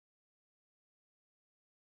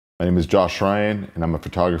My name is Josh Ryan, and I'm a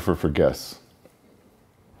photographer for Guess.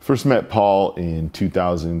 First met Paul in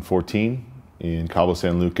 2014 in Cabo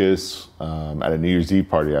San Lucas at a New Year's Eve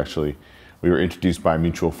party, actually. We were introduced by a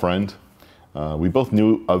mutual friend. We both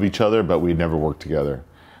knew of each other, but we had never worked together.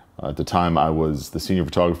 At the time, I was the senior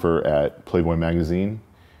photographer at Playboy magazine,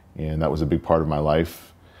 and that was a big part of my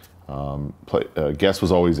life. Guess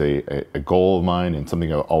was always a goal of mine and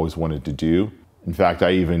something I always wanted to do. In fact,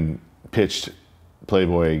 I even pitched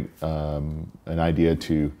Playboy an idea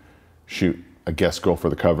to shoot a Guess girl for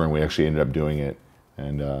the cover, and we actually ended up doing it,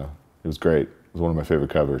 and it was great. It was one of my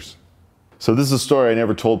favorite covers. So this is a story I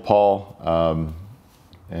never told Paul,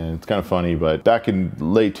 and it's kind of funny, but back in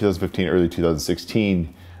late 2015, early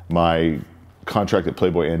 2016, my contract at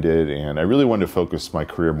Playboy ended, and I really wanted to focus my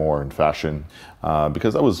career more in fashion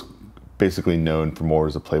because I was basically known for more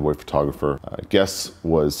as a Playboy photographer. Guess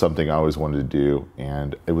was something I always wanted to do,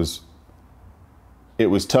 and it was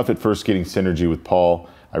tough at first getting synergy with Paul.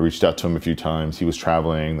 I reached out to him a few times. He was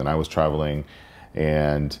traveling, then I was traveling,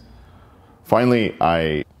 and finally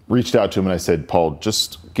I reached out to him and I said, Paul,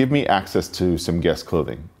 just give me access to some Guess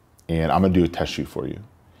clothing, and I'm gonna do a test shoot for you.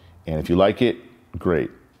 And if you like it, great.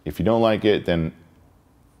 If you don't like it, then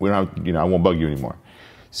we don't have, I won't bug you anymore.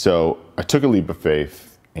 So I took a leap of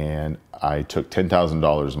faith, and I took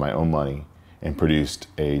 $10,000 of my own money and produced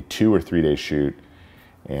a 2 or 3 day shoot,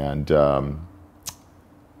 and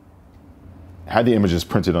had the images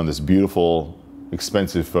printed on this beautiful,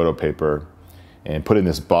 expensive photo paper and put in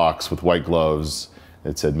this box with white gloves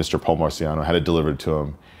that said Mr. Paul Marciano. I had it delivered to him.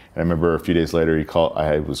 And I remember a few days later,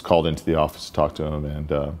 I was called into the office to talk to him,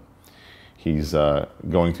 and he's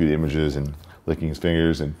going through the images and licking his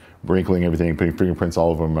fingers and wrinkling everything, putting fingerprints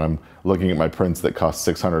all over them. And I'm looking at my prints that cost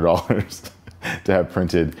 $600 to have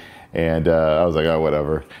printed. And I was like, oh,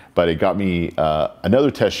 whatever. But it got me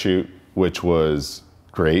another test shoot, which was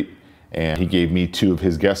great. And he gave me 2 of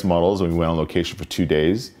his Guess models, and we went on location for 2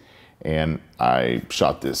 days. And I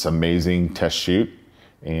shot this amazing test shoot.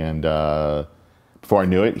 And before I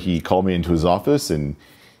knew it, he called me into his office and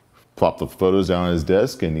plopped the photos down on his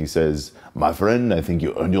desk, and he says, my friend, I think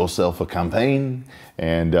you earned yourself a campaign.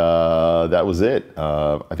 And that was it.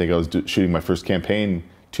 I think I was shooting my first campaign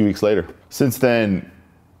 2 weeks later. Since then,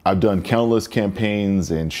 I've done countless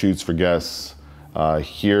campaigns and shoots for Guess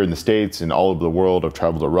here in the States and all over the world. I've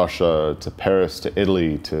traveled to Russia, to Paris, to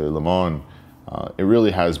Italy, to Le Mans. It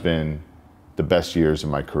really has been the best years of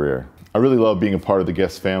my career. I really love being a part of the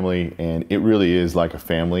Guess family, and it really is like a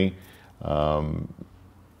family.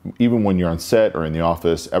 Even when you're on set or in the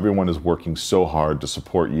office, everyone is working so hard to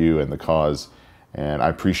support you and the cause, and I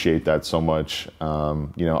appreciate that so much.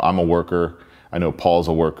 I'm a worker. I know Paul's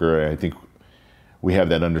a worker, and I think we have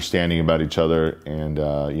that understanding about each other, and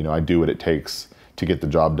I do what it takes to get the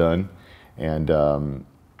job done. And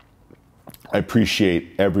I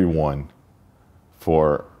appreciate everyone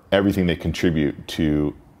for everything they contribute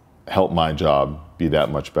to help my job be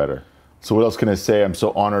that much better. So what else can I say? I'm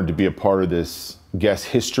so honored to be a part of this Guess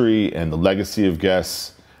history and the legacy of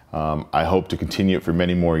Guess. I hope to continue it for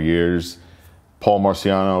many more years. Paul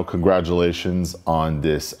Marciano, congratulations on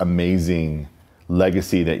this amazing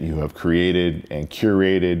legacy that you have created and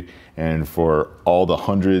curated, and for all the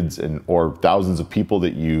hundreds or thousands of people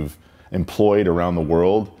that you've employed around the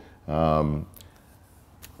world.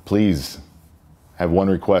 Please, I have one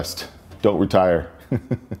request: don't retire.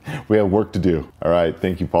 We have work to do. All right,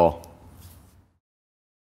 thank you, Paul.